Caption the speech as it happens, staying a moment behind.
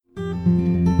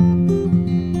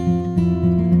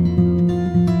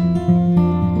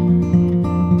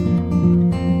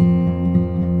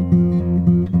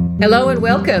Hello and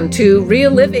welcome to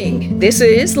Real Living. This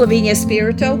is Lavinia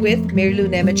Spirito with Mary Lou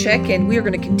Nemechek, and we're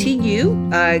going to continue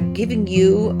giving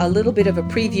you a little bit of a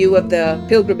preview of the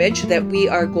pilgrimage that we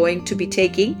are going to be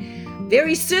taking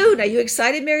very soon. Are you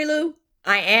excited, Mary Lou?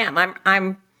 I am.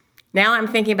 I'm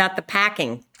thinking about the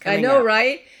packing I coming know, up.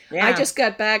 right? I Yeah. just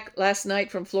got back last night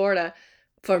from Florida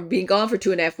from being gone for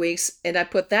 2.5 weeks, and I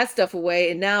put that stuff away,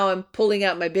 and now I'm pulling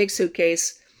out my big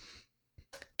suitcase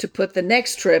to put the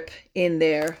next trip in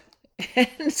there.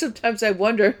 And sometimes I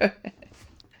wonder,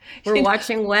 We're you know,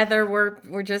 watching weather.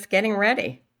 We're just getting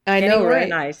ready, I getting know, right?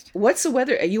 organized. What's the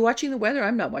weather? Are you watching the weather?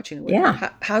 I'm not watching the weather. Yeah.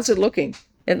 How's it looking?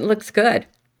 It looks good.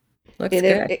 Looks And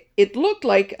it, good. it it looked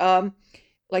like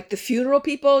the funeral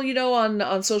people,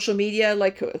 on social media,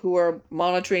 like who are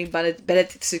monitoring Benedict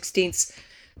XVI's,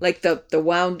 like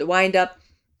the wind up.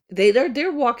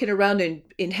 They're walking around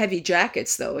in heavy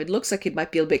jackets though. It looks like it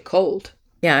might be a bit cold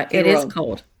Yeah, in it is Rome.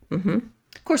 cold. Hmm.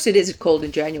 Of course, it is cold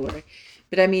in January,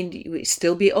 but I mean, we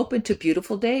still be open to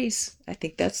beautiful days. I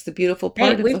think that's the beautiful Hey,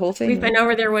 part of the we've whole thing, we've been right?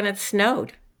 over there when it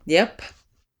snowed. Yep.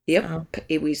 Yep,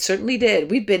 So, we certainly did.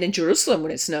 We've been in Jerusalem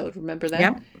when it snowed. Remember that?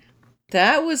 yep.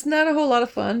 That was not a whole lot of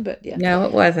fun, but yeah. No,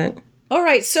 it wasn't. All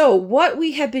right, so what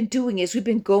we have been doing is we've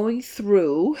been going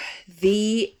through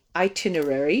the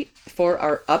itinerary for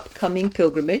our upcoming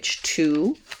pilgrimage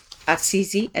to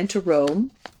Assisi and to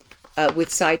Rome,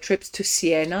 with side trips to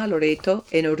Siena, Loreto,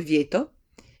 and Orvieto,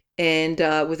 and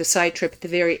with a side trip at the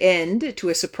very end to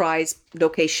a surprise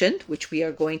location, which we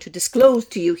are going to disclose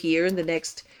to you here in the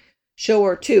next show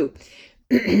or two.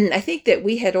 I think that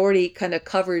we had already kind of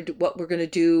covered what we're going to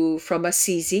do from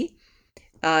Assisi.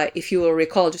 If you will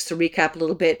recall, just to recap a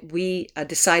little bit, we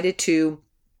decided to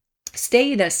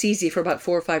stay in Assisi for about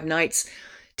 4 or 5 nights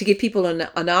to give people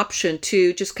an option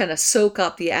to just kind of soak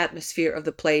up the atmosphere of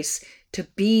the place, to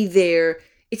be there.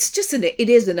 It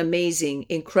is an amazing,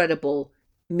 incredible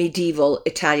medieval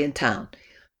Italian town,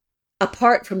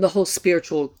 apart from the whole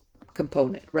spiritual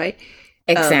component, right?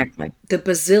 Exactly. The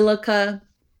Basilica,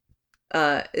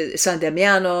 San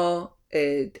Damiano,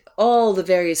 all the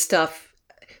various stuff.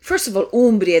 First of all,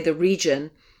 Umbria, the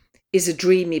region, is a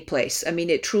dreamy place. I mean,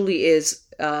 it truly is.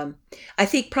 I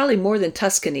think probably more than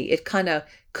Tuscany, it kind of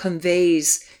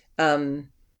conveys uh,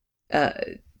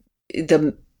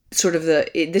 the sort of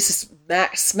this is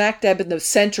smack dab in the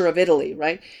center of Italy,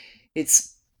 right?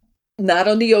 It's not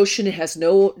on the ocean. It has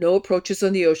no approaches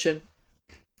on the ocean.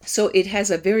 So it has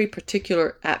a very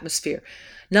particular atmosphere.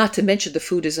 Not to mention the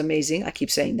food is amazing. I keep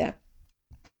saying that.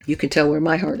 You can tell where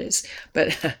my heart is,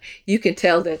 but you can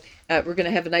tell that we're going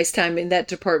to have a nice time in that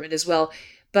department as well.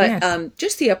 But Yes.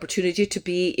 just the opportunity to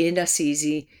be in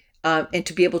Assisi, and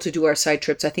to be able to do our side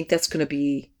trips, I think that's going to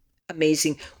be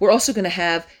amazing. We're also going to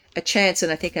have a chance,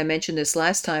 and I think I mentioned this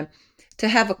last time, to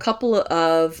have a couple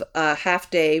of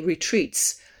half-day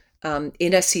retreats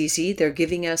in Assisi. They're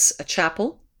giving us a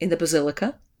chapel in the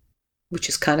Basilica, which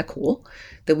is kind of cool,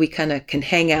 that we kind of can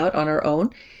hang out on our own.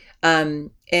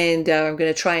 And I'm going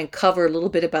to try and cover a little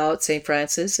bit about St.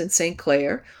 Francis and St.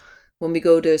 Clare. When we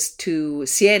go to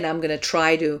Siena, I'm going to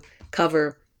try to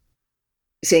cover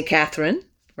St. Catherine,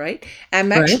 right? I'm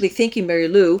Right. actually thinking, Mary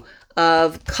Lou,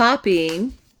 of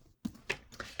copying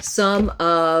some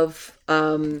of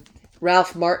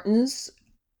Ralph Martin's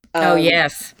Oh, um,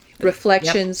 yes. Yep.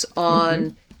 reflections Hmm.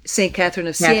 on St. Catherine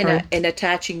of Siena Catherine. and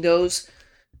attaching those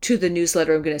to the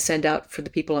newsletter I'm going to send out for the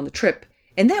people on the trip.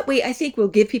 And that way, I think we'll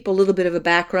give people a little bit of a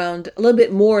background, a little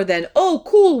bit more than, oh,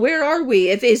 cool, where are we?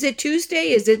 If is it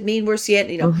Tuesday? Is it mean we're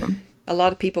seeing? Hmm. A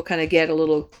lot of people kind of get a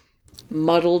little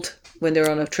muddled when they're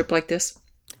on a trip like this.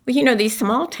 Well, these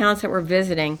small towns that we're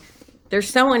visiting, they're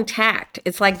so intact.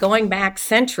 It's like going back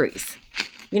centuries.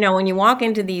 When you walk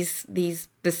into these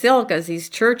basilicas, these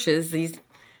churches, these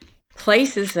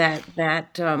places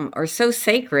that are so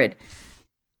sacred,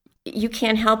 you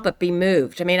can't help but be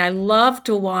moved. I mean, I love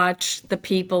to watch the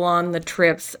people on the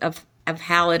trips of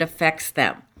how it affects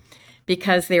them,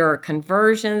 because there are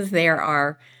conversions, there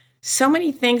are so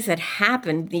many things that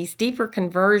happen, these deeper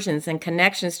conversions and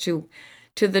connections to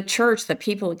the church that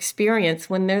people experience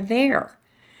when they're there.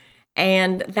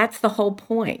 And that's the whole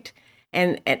point.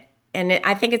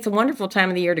 I think it's a wonderful time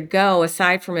of the year to go,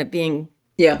 aside from it being,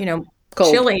 Yeah, you know,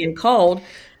 cold. chilly and cold,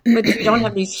 but you don't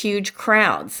have these huge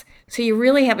crowds. So you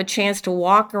really have a chance to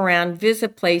walk around,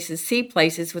 visit places, see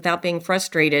places without being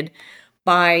frustrated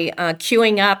by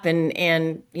queuing up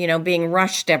and being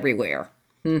rushed everywhere.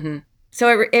 Hmm.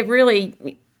 So it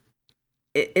really,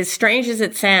 as strange as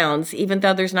it sounds, even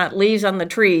though there's not leaves on the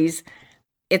trees,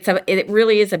 it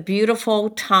really is a beautiful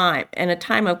time, and a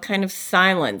time of kind of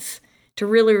silence to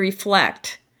really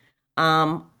reflect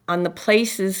on the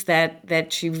places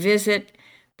that you visit,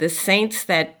 the saints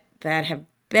that have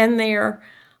been there,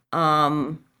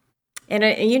 and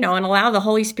and allow the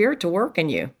Holy Spirit to work in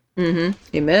you.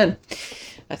 Amen.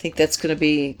 I think that's going to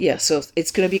be, so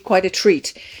it's going to be quite a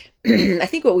treat. I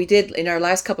think what we did in our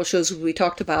last couple of shows, we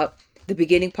talked about the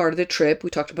beginning part of the trip. We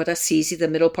talked about Assisi, the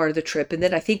middle part of the trip. And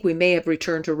then I think we may have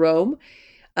returned to Rome,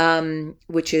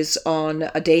 which is on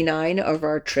a day 9 of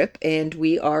our trip. And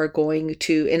we are going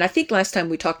to, and I think last time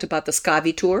we talked about the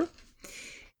Scavi tour.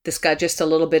 Just a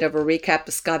little bit of a recap.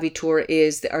 The Scavi tour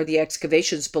are the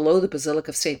excavations below the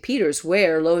Basilica of St. Peter's,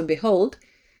 where, lo and behold,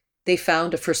 they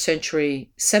found a first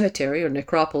century cemetery or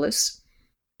necropolis.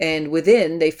 And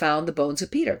within, they found the bones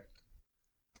of Peter.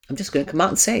 I'm just going to come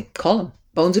out and call them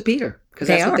bones of Peter, because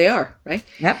that's what they are, right?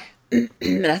 Yep.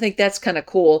 And I think that's kind of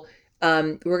cool.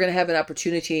 We're going to have an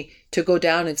opportunity to go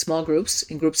down in small groups,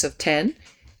 in groups of 10,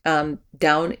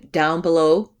 down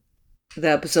below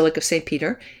the Basilica of St.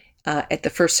 Peter at the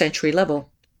first century level.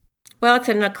 Well, it's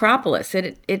a necropolis.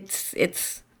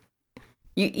 It's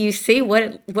you see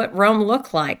what Rome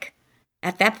looked like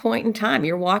at that point in time.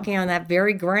 You're walking on that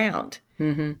very ground.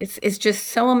 Mm-hmm. It's just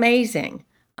so amazing.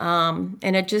 And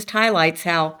it just highlights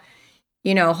how,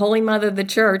 Holy Mother of the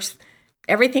Church,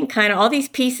 everything all these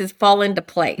pieces fall into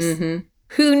place. Mm-hmm.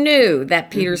 Who knew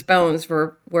that Peter's bones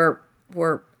were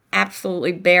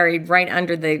absolutely buried right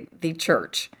under the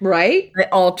church? Right?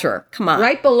 The altar. Come on.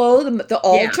 Right below the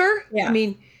altar? Yeah. I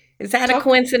mean, is that a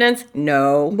coincidence?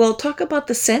 No. Well, talk about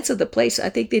the sense of the place. I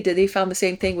think they found the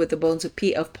same thing with the bones of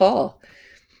Paul.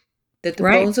 That the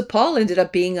bones of Paul ended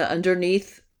up being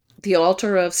underneath the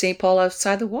altar of St. Paul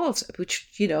outside the walls, which,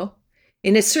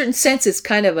 in a certain sense, it's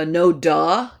kind of a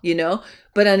no-duh,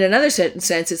 but in another certain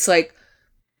sense, it's like,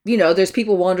 there's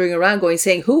people wandering around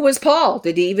saying, who was Paul?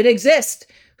 Did he even exist?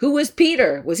 Who was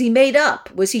Peter? Was he made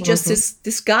up? Was he just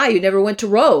this guy who never went to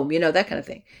Rome? That kind of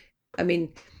thing. I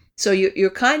mean, so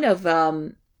you're kind of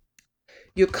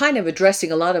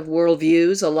addressing a lot of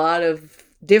worldviews, a lot of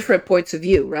different points of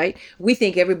view, right? We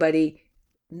think everybody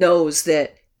knows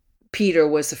that Peter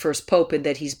was the first pope and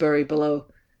that he's buried below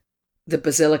the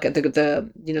basilica,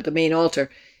 the main altar.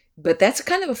 But that's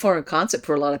kind of a foreign concept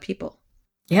for a lot of people.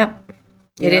 Yep,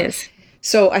 it is.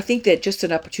 So I think that just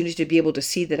an opportunity to be able to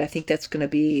see that, I think that's going to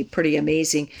be pretty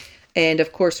amazing. And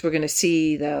of course, we're going to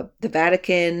see the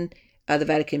Vatican, the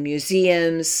Vatican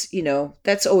Museums.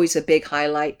 That's always a big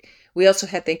highlight. We also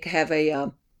have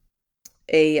a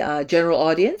general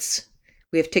audience.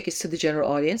 We have tickets to the general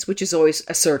audience, which is always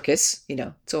a circus.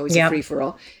 It's always a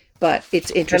free-for-all. But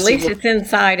it's interesting. At least it's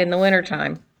inside in the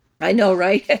wintertime. I know,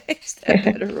 right? Is that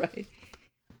better, right?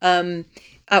 Well,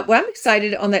 I'm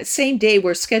excited. On that same day,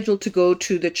 we're scheduled to go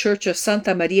to the Church of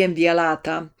Santa Maria in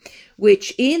Vialata,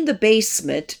 which in the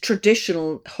basement,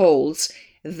 traditional holds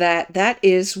that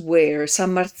is where San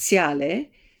Marziale,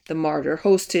 the martyr,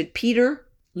 hosted Peter,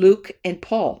 Luke, and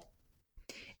Paul.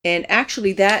 And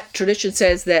actually, that tradition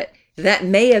says that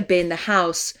may have been the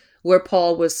house where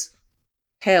Paul was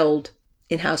held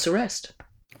in house arrest.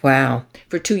 Wow.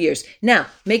 For 2 years. Now,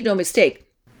 make no mistake,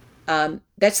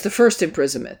 that's the first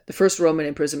imprisonment, the first Roman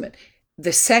imprisonment.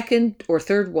 The second or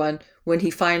third one, when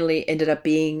he finally ended up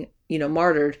being,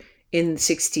 martyred in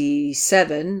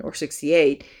 67 or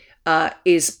 68,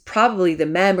 is probably the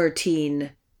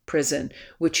Mamertine prison,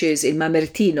 which is in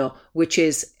Mamertino, which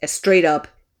is a straight up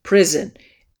prison,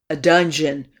 a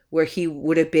dungeon where he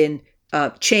would have been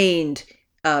chained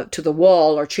to the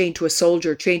wall, or chained to a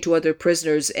soldier, chained to other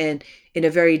prisoners, and in a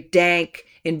very dank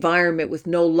environment with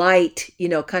no light,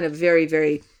 kind of very,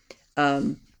 very...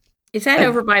 is that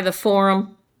over by the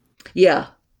Forum? Yeah.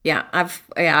 Yeah,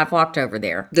 I've walked over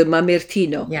there. The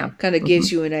Mamertino. Yeah. Kind of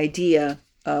gives you an idea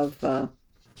of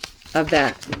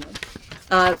that.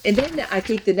 And then I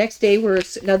think the next day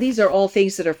now these are all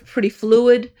things that are pretty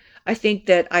fluid. I think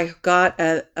that I got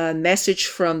a message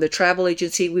from the travel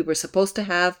agency. We were supposed to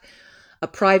have a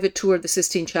private tour of the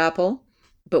Sistine Chapel,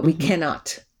 but we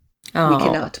cannot. Oh. We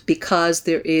cannot, because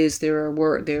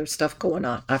there's stuff going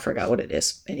on. I forgot what it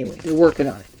is. Anyway, they're working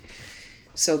on it.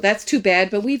 So that's too bad,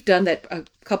 but we've done that a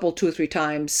couple, 2 or 3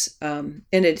 times, and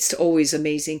it's always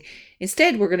amazing.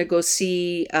 Instead, we're going to go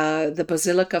see the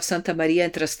Basilica of Santa Maria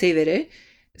in Trastevere,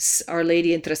 Our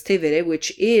Lady in Trastevere,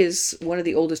 which is one of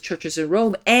the oldest churches in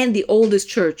Rome and the oldest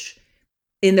church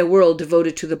in the world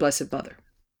devoted to the Blessed Mother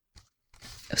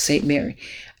of St. Mary.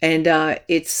 And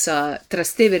it's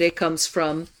Trastevere comes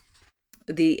from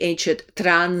the ancient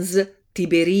trans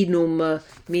Tiberinum,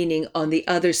 meaning on the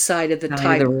other side of the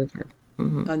Tiber.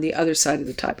 On the other side of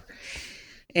the Tiber.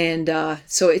 And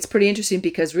so it's pretty interesting,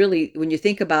 because really, when you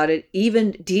think about it,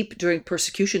 even deep during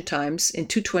persecution times in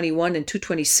 221 and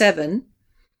 227,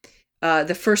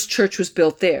 the first church was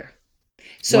built there.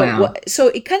 So Wow. what? So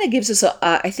it kind of gives us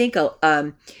I think,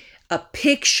 a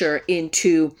picture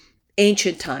into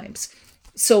ancient times.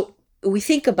 So we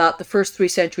think about the first 3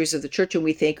 centuries of the church, and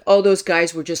we think, oh, those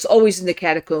guys were just always in the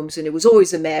catacombs, and it was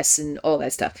always a mess, and all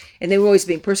that stuff, and they were always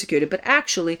being persecuted. But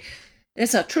actually,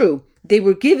 that's not true. They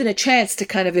were given a chance to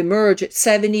kind of emerge at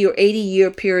 70 or 80-year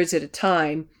periods at a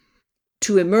time,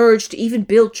 to emerge, to even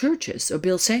build churches or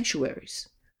build sanctuaries.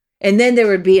 And then there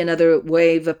would be another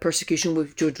wave of persecution,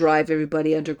 which would drive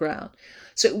everybody underground.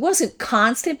 So it wasn't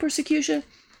constant persecution.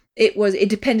 It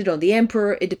depended on the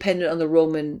emperor, it depended on the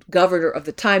Roman governor of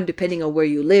the time, depending on where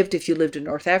you lived. If you lived in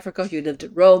North Africa, if you lived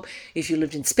in Rome, if you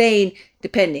lived in Spain,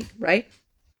 depending, right?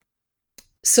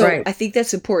 So Right. I think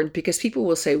that's important, because people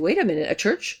will say, wait a minute, a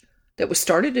church that was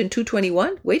started in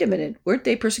 221? Wait a minute, weren't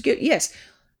they persecuted? Yes,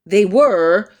 they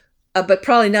were, but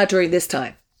probably not during this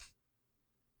time,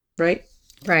 right?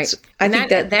 Right. So I And think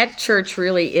that church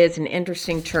really is an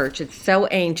interesting church. It's so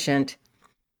ancient.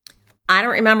 I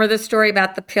don't remember the story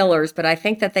about the pillars, but I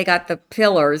think that they got the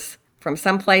pillars from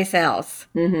someplace else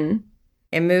Mhm.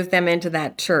 and moved them into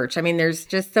that church. I mean, there's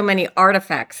just so many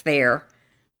artifacts there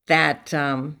that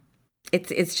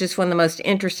it's just one of the most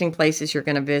interesting places you're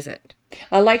going to visit.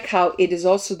 I like how it is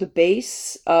also the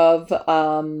base of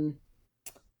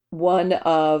one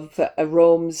of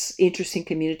Rome's interesting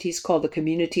communities, called the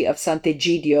community of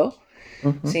Sant'Egidio,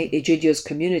 Hmm. St. Egidio's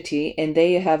community, and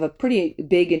they have a pretty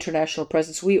big international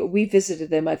presence. We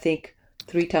visited them, I think,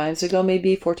 3 times ago,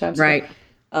 maybe 4 times ago. Right.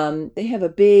 They have a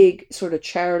big sort of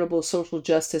charitable social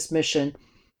justice mission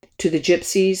to the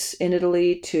gypsies in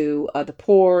Italy, to the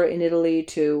poor in Italy,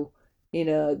 to,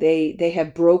 they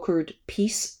have brokered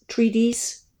peace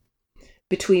treaties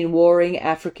between warring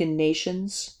African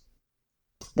nations,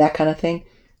 that kind of thing.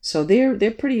 So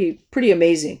they're pretty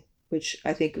amazing, which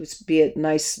I think would be a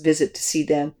nice visit to see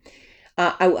them.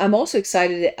 I'm also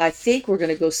excited. I think we're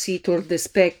going to go see Tor de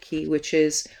Specchi, which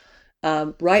is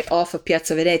right off of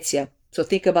Piazza Venezia. So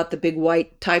think about the big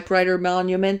white typewriter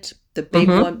monument, the big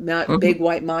Hmm. one, Hmm. big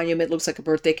white monument, looks like a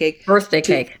birthday cake Birthday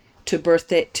to cake.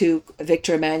 to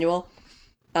Victor Emmanuel.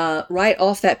 Right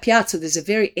off that piazza, there's a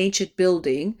very ancient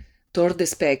building, Tor de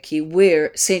Specchi,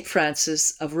 where Saint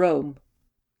Francis of Rome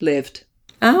lived.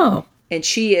 Oh. And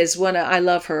she is I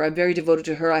love her. I'm very devoted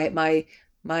to her.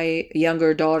 My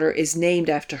younger daughter is named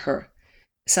after her.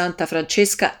 Santa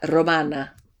Francesca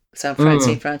Romana, St.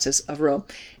 Mm. Francis of Rome.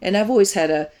 And I've always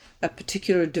had a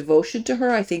particular devotion to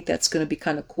her. I think that's going to be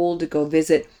kind of cool to go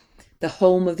visit the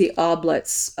home of the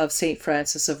Oblates of St.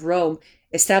 Francis of Rome,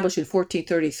 established in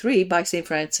 1433 by St.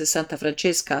 Francis, Santa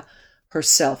Francesca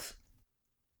herself.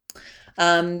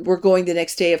 We're going the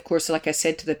next day, of course, like I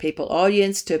said, to the papal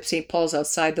audience, to St. Paul's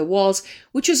outside the walls,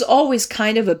 which is always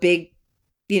kind of a big,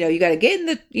 you got to get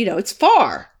in it's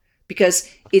far, because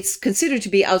it's considered to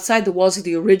be outside the walls of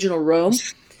the original Rome.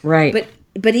 Right.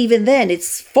 But even then,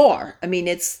 it's far. I mean,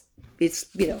 it's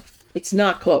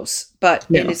not close. And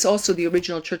No. it's also, the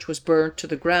original church was burned to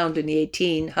the ground in the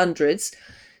 1800s,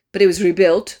 but it was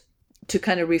rebuilt to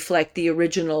kind of reflect the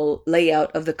original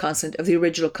layout of the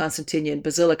original Constantinian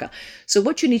Basilica. So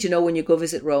what you need to know when you go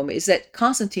visit Rome is that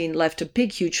Constantine left a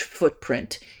big, huge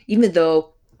footprint, even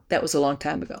though that was a long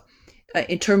time ago,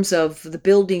 in terms of the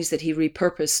buildings that he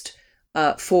repurposed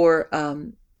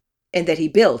and that he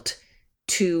built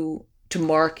to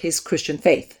mark his Christian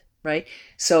faith, right?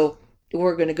 So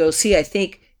we're going to go see, I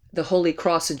think, the Holy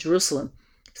Cross in Jerusalem,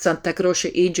 Santa Croce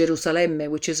in Gerusalemme,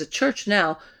 which is a church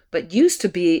now, but used to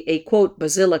be a, quote,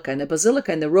 basilica. And a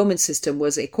basilica in the Roman system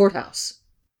was a courthouse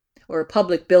or a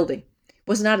public building. It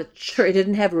was not a church. It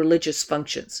didn't have religious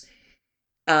functions.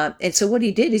 And so what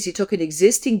he did is he took an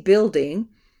existing building,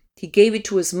 he gave it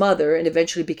to his mother, and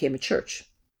eventually became a church,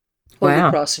 Holy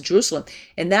Wow. Cross in Jerusalem.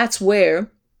 And that's where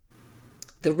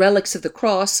the relics of the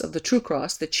cross, of the true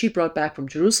cross that she brought back from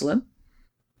Jerusalem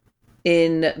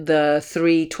in the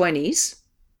 320s,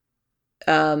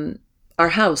 are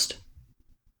housed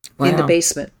in the Wow.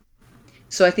 basement.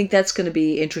 So I think that's going to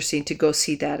be interesting to go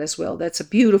see that as well. That's a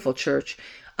beautiful church.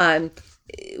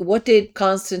 What did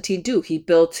Constantine do? He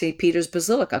built St. Peter's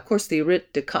Basilica. Of course,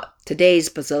 today's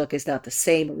basilica is not the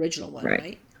same original one, Right.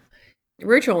 right? The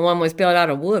original one was built out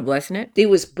of wood, wasn't it? It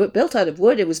was built out of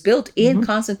wood. It was built in Hmm.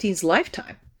 Constantine's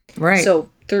lifetime. Right. So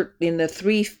in the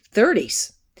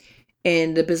 330s.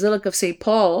 And the Basilica of St.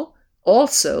 Paul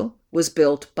also was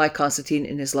built by Constantine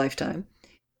in his lifetime.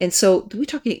 And so we're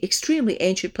talking extremely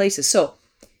ancient places. So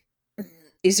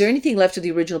is there anything left of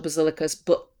the original basilicas?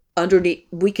 But underneath,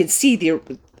 we can see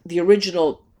the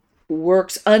original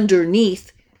works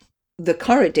underneath the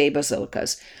current day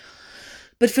basilicas.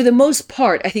 But for the most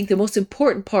part, I think the most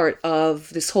important part of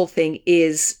this whole thing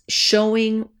is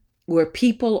showing where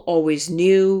people always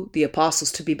knew the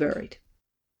apostles to be buried.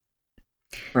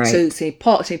 Right. So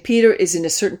St. Peter is in a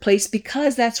certain place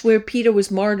because that's where Peter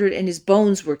was martyred and his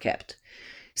bones were kept.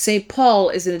 St. Paul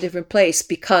is in a different place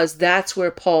because that's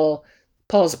where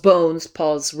Paul's bones,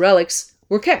 Paul's relics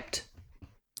were kept.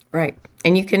 Right.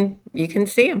 And you can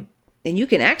see them. And you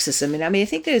can access them. And I mean, I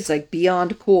think that it's like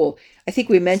beyond cool. I think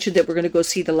we mentioned that we're going to go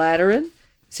see the Lateran,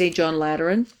 St. John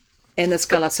Lateran, and the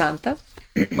Scala Santa.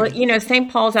 Well,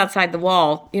 St. Paul's outside the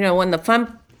wall. One of the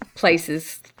fun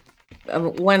places,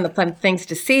 one of the fun things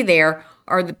to see there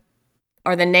are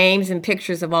the names and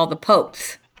pictures of all the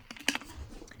popes.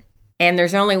 And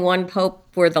there's only one pope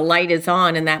where the light is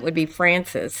on, and that would be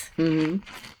Francis. Mm-hmm.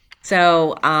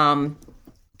 So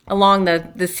along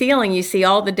the ceiling, you see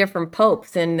all the different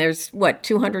popes, and there's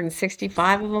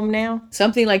 265 of them now?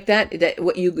 Something like that.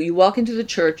 What you walk into the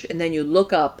church, and then you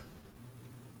look up,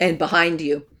 and behind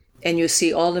you, and you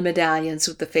see all the medallions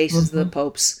with the faces of the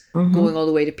popes going all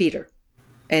the way to Peter,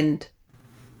 and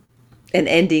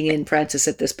ending in Francis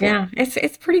at this point. Yeah,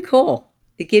 it's pretty cool.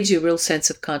 It gives you a real sense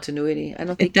of continuity. I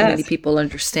don't think too many people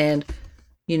understand.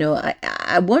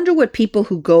 I wonder what people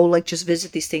who go just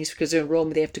visit these things because they're in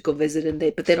Rome, they have to go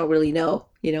visit, but they don't really know,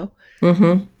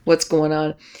 what's going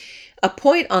on. A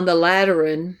point on the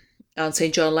Lateran, on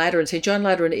St. John Lateran. St. John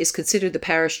Lateran is considered the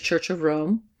parish church of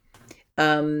Rome,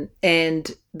 and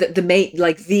the main,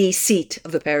 the seat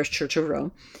of the parish church of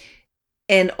Rome.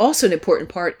 And also an important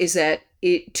part is that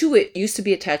it used to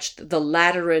be attached the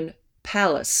Lateran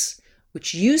Palace,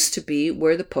 which used to be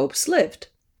where the popes lived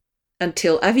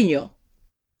until Avignon.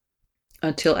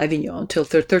 Until the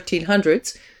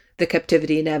 1300s, the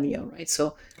captivity in Avignon, right?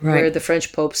 So where the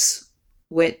French popes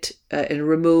went and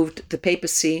removed the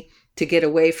papacy to get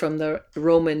away from the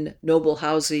Roman noble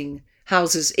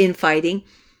houses infighting,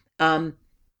 and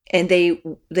they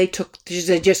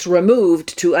just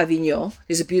removed to Avignon.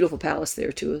 There's a beautiful palace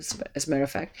there too, as a matter of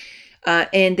fact.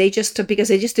 And they just because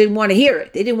they just didn't want to hear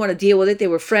it. They didn't want to deal with it. They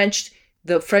were French.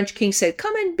 The French king said,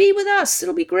 "Come and be with us.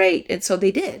 It'll be great." And so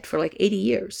they did for 80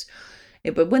 years.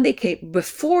 But when they came,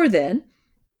 before then,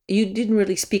 you didn't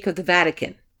really speak of the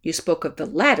Vatican. You spoke of the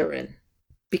Lateran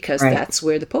because that's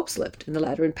where the popes lived, in the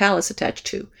Lateran Palace attached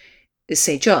to is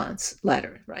St. John's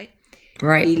Lateran, right?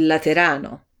 Right. Il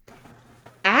Laterano.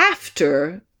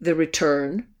 After the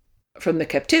return from the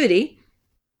captivity,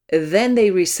 then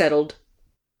they resettled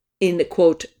in,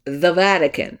 quote, the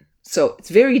Vatican. So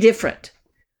it's very different.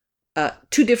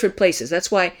 Two different places. That's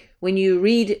why when you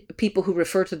read people who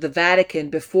refer to the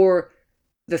Vatican before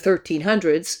the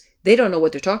 1300s, they don't know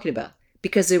what they're talking about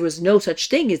because there was no such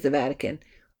thing as the Vatican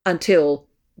until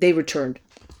they returned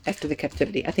after the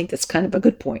captivity. I think that's kind of a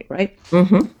good point, right?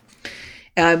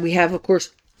 Mm-hmm. We have, of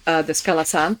course, the Scala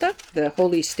Santa, the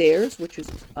Holy Stairs, which is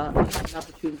an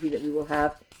opportunity that we will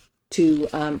have to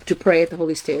pray at the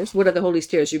Holy Stairs. What are the Holy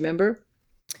Stairs? You remember?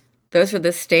 Those are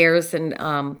the stairs in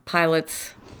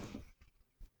Pilate's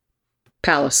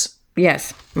palace.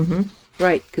 Yes. Mm-hmm.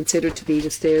 Right, considered to be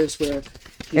the stairs where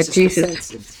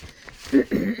Jesus.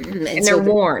 And they're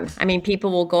worn. I mean,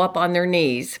 people will go up on their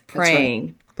knees praying.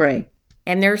 Right. Praying.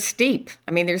 And they're steep.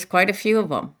 I mean, there's quite a few of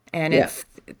them. And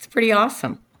it's pretty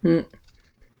awesome. Mm.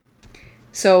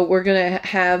 So we're going to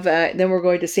have, then we're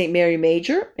going to St. Mary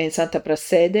Major and Santa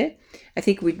Prasede. I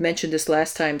think we'd mentioned this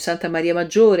last time. Santa Maria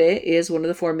Maggiore is one of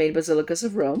the four main basilicas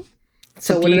of Rome. It's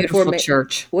a beautiful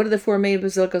church. What are the four main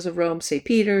basilicas of Rome? St.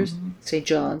 Peter's, St.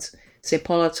 John's, St.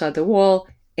 Paul outside the wall,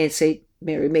 and St.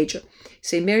 Mary Major.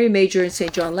 St. Mary Major and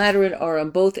St. John Lateran are on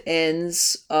both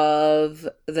ends of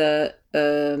the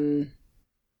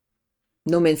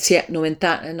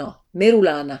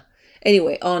Merulana.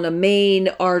 Anyway, on a main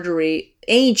artery,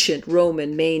 ancient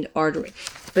Roman main artery.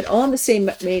 But on the same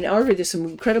main artery, there's some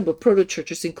incredible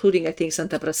proto-churches, including, I think,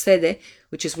 Santa Prasede,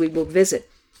 which is we will visit.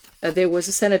 There was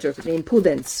a senator named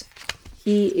Pudens.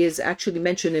 He is actually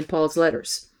mentioned in Paul's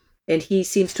letters. And he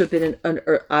seems to have been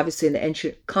obviously an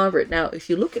ancient convert. Now, if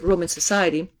you look at Roman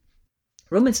society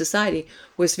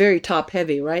was very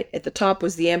top-heavy, right? At the top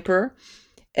was the emperor,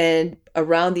 and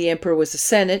around the emperor was the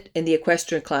Senate and the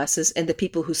equestrian classes and the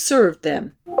people who served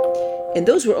them. And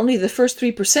those were only the first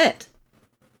 3%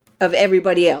 of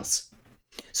everybody else.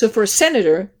 So for a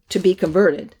senator to be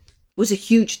converted was a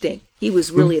huge thing. He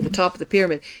was really at the top of the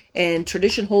pyramid. And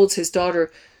tradition holds he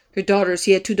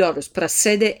had 2 daughters,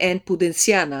 Prasede and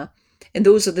Pudensiana. And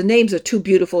those are the names of 2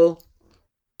 beautiful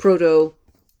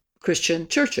proto-Christian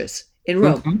churches in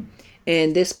Rome. Mm-hmm.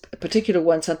 And this particular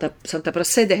one, Santa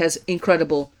Prasede, has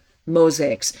incredible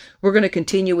mosaics. We're going to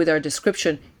continue with our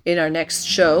description in our next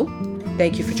show.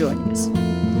 Thank you for joining us.